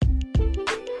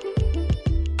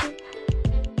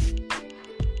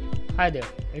Hi there,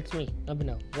 it's me,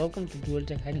 Abhinav. Welcome to Dual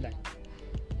Tech Headline.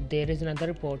 There is another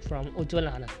report from Ujjwal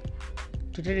Anand.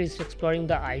 Twitter is exploring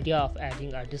the idea of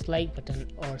adding a dislike button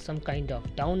or some kind of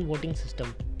downvoting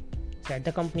system, said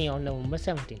the company on November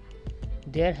 17.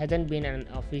 There hasn't been an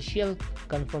official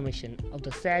confirmation of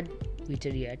the said feature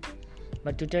yet,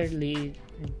 but Twitter lead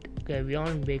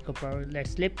Gavion Baker let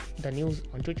slip the news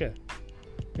on Twitter,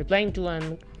 replying to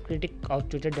a critic of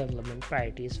Twitter development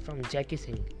priorities from Jackie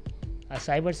Singh, a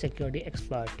cybersecurity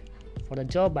expert for the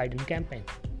Joe Biden campaign.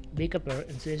 Baker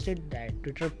insisted that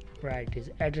Twitter priorities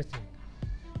addressing.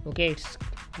 Okay, it's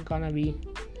gonna be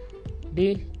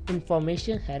the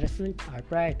information harassment are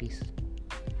priorities.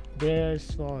 There's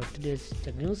for today's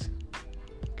tech news.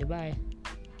 Okay, bye.